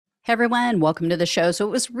Hey everyone, welcome to the show. So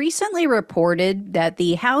it was recently reported that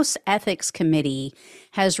the House Ethics Committee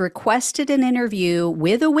has requested an interview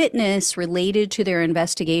with a witness related to their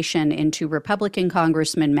investigation into Republican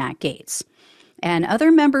Congressman Matt Gaetz. And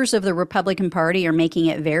other members of the Republican Party are making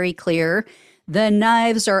it very clear the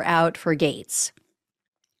knives are out for Gaetz.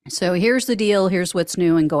 So here's the deal. Here's what's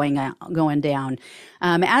new and going down.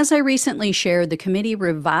 As I recently shared, the committee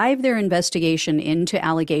revived their investigation into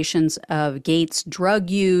allegations of Gaetz' drug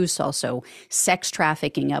use, also sex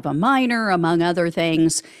trafficking of a minor, among other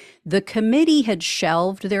things. The committee had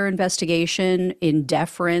shelved their investigation in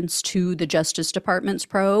deference to the Justice Department's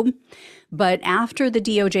probe. But after the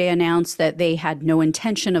DOJ announced that they had no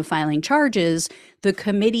intention of filing charges, the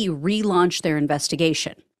committee relaunched their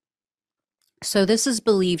investigation. So this is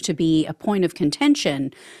believed to be a point of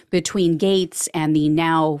contention between Gaetz and the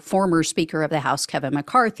now former Speaker of the House, Kevin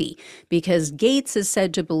McCarthy, because Gaetz is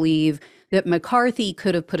said to believe that McCarthy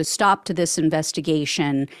could have put a stop to this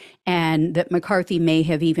investigation and that McCarthy may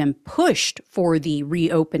have even pushed for the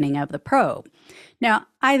reopening of the probe. Now,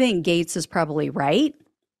 I think Gaetz is probably right.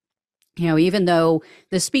 Even though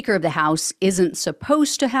the Speaker of the House isn't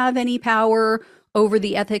supposed to have any power over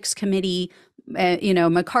the Ethics Committee,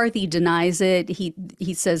 McCarthy denies it.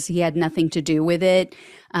 He says he had nothing to do with it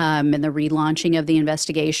in the relaunching of the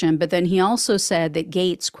investigation. But then he also said that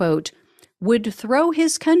Gaetz, quote, would throw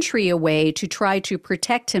his country away to try to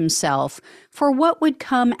protect himself for what would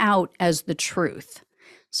come out as the truth.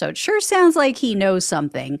 So it sure sounds like he knows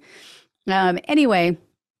something. Anyway,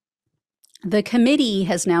 the committee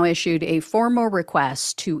has now issued a formal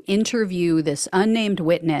request to interview this unnamed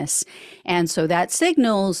witness. And so that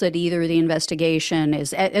signals that either the investigation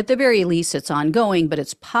is, at the very least, it's ongoing, but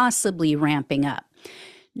it's possibly ramping up.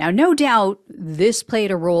 Now, no doubt this played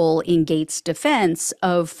a role in Gaetz' defense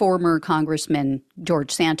of former Congressman George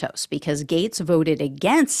Santos, because Gaetz voted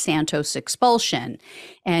against Santos' expulsion.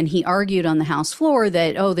 And he argued on the House floor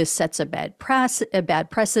that, this sets a bad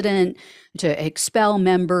precedent to expel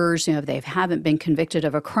members, if they haven't been convicted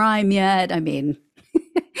of a crime yet. I mean,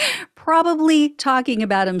 probably talking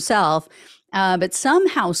about himself. But some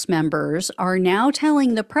House members are now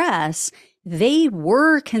telling the press they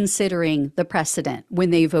were considering the precedent when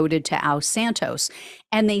they voted to oust Santos,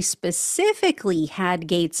 and they specifically had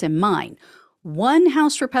Gaetz in mind. One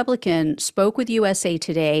House Republican spoke with USA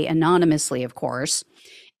Today, anonymously, of course,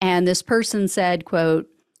 and this person said, quote,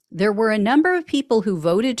 there were a number of people who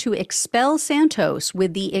voted to expel Santos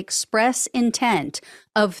with the express intent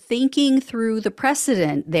of thinking through the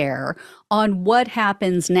precedent there on what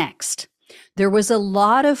happens next. There was a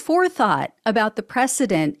lot of forethought about the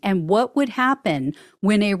precedent and what would happen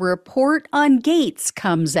when a report on Gaetz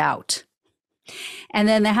comes out. And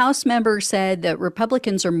then the House member said that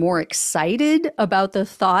Republicans are more excited about the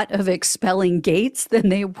thought of expelling Gaetz than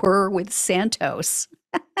they were with Santos.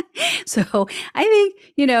 So I think,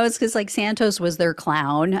 it's because Santos was their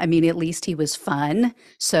clown. I mean, at least he was fun.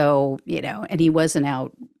 So, and he wasn't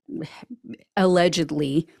out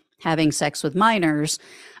allegedly having sex with minors.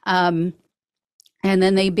 And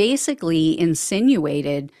then they basically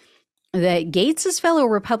insinuated that Gaetz' fellow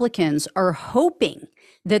Republicans are hoping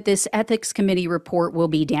that this ethics committee report will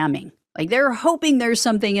be damning. They're hoping there's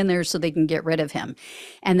something in there so they can get rid of him.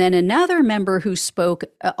 And then another member who spoke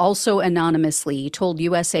also anonymously told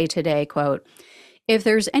USA Today, quote, if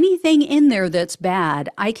there's anything in there that's bad,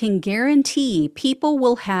 I can guarantee people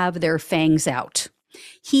will have their fangs out.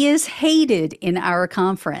 He is hated in our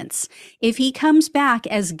conference. If he comes back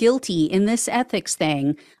as guilty in this ethics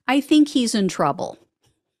thing, I think he's in trouble.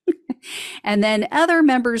 And then other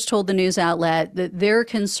members told the news outlet that they're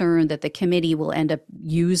concerned that the committee will end up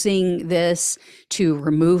using this to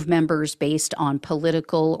remove members based on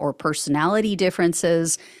political or personality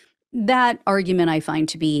differences. That argument I find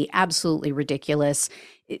to be absolutely ridiculous.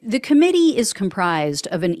 The committee is comprised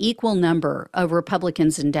of an equal number of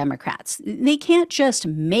Republicans and Democrats. They can't just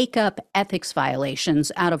make up ethics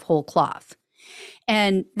violations out of whole cloth.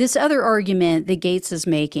 And this other argument that Gaetz is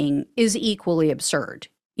making is equally absurd.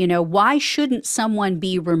 Why shouldn't someone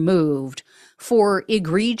be removed for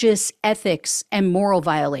egregious ethics and moral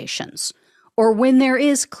violations, or when there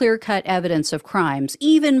is clear-cut evidence of crimes,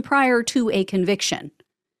 even prior to a conviction?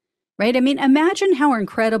 Right? I mean, imagine how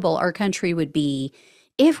incredible our country would be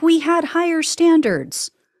if we had higher standards,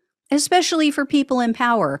 especially for people in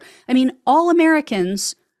power. I mean, all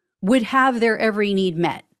Americans would have their every need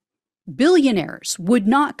met. Billionaires would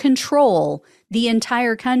not control the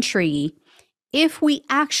entire country if we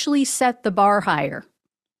actually set the bar higher,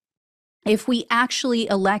 if we actually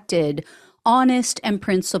elected honest and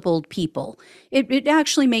principled people. It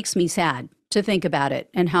actually makes me sad to think about it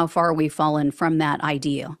and how far we've fallen from that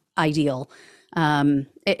ideal. ideal.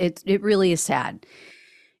 It really is sad.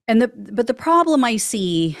 But the problem I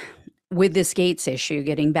see with this Gaetz issue,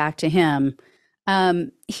 getting back to him,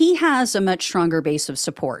 he has a much stronger base of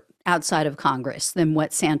support outside of Congress than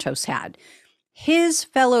what Santos had. His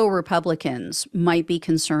fellow Republicans might be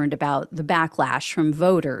concerned about the backlash from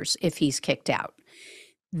voters if he's kicked out.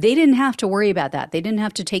 They didn't have to worry about that. They didn't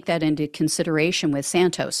have to take that into consideration with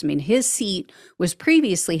Santos. I mean, his seat was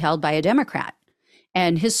previously held by a Democrat,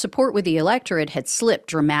 and his support with the electorate had slipped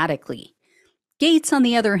dramatically. Gaetz, on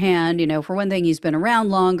the other hand, for one thing, he's been around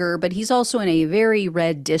longer, but he's also in a very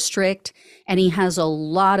red district, and he has a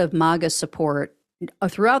lot of MAGA support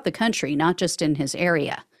throughout the country, not just in his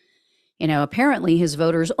area. Apparently his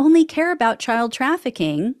voters only care about child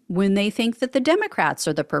trafficking when they think that the Democrats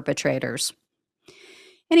are the perpetrators.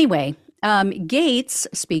 Anyway, Gaetz,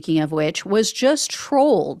 speaking of which, was just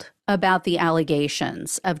trolled about the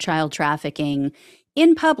allegations of child trafficking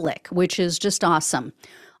in public, which is just awesome.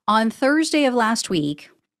 On Thursday of last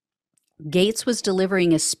week, Gaetz was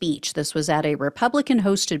delivering a speech. This was at a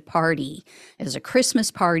Republican-hosted party. It was a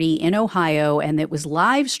Christmas party in Ohio, and it was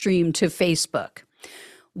live streamed to Facebook.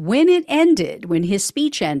 When his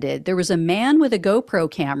speech ended, there was a man with a GoPro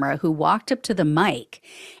camera who walked up to the mic,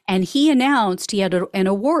 and he announced he had an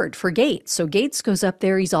award for Gaetz. So Gaetz goes up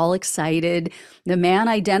there, he's all excited. The man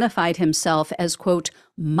identified himself as, quote,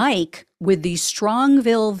 Mike with the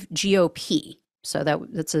Strongville GOP. So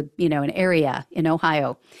that's an area in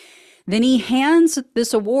Ohio. Then he hands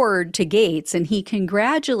this award to Gaetz, and he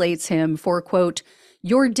congratulates him for, quote,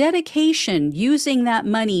 your dedication using that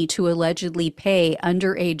money to allegedly pay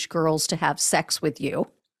underage girls to have sex with you.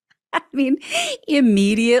 I mean,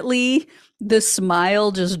 immediately the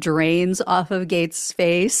smile just drains off of Gaetz'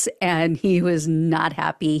 face, and he was not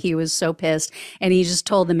happy. He was so pissed. And he just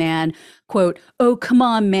told the man, quote, oh, come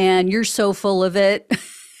on, man, you're so full of it.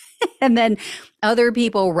 And then other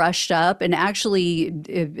people rushed up, and actually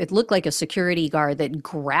it looked like a security guard that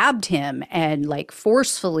grabbed him and like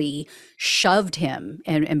forcefully shoved him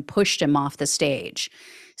and pushed him off the stage.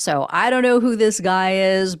 So I don't know who this guy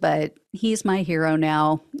is, but he's my hero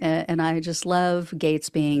now. And I just love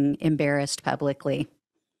Gaetz being embarrassed publicly.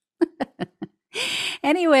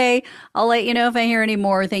 Anyway, I'll let you know if I hear any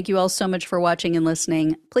more. Thank you all so much for watching and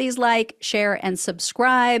listening. Please like, share, and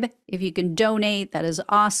subscribe. If you can donate, that is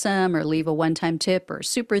awesome, or leave a one-time tip or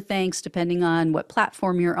super thanks, depending on what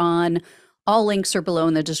platform you're on. All links are below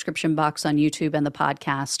in the description box on YouTube and the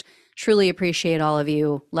podcast. Truly appreciate all of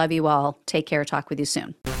you. Love you all. Take care. Talk with you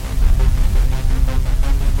soon.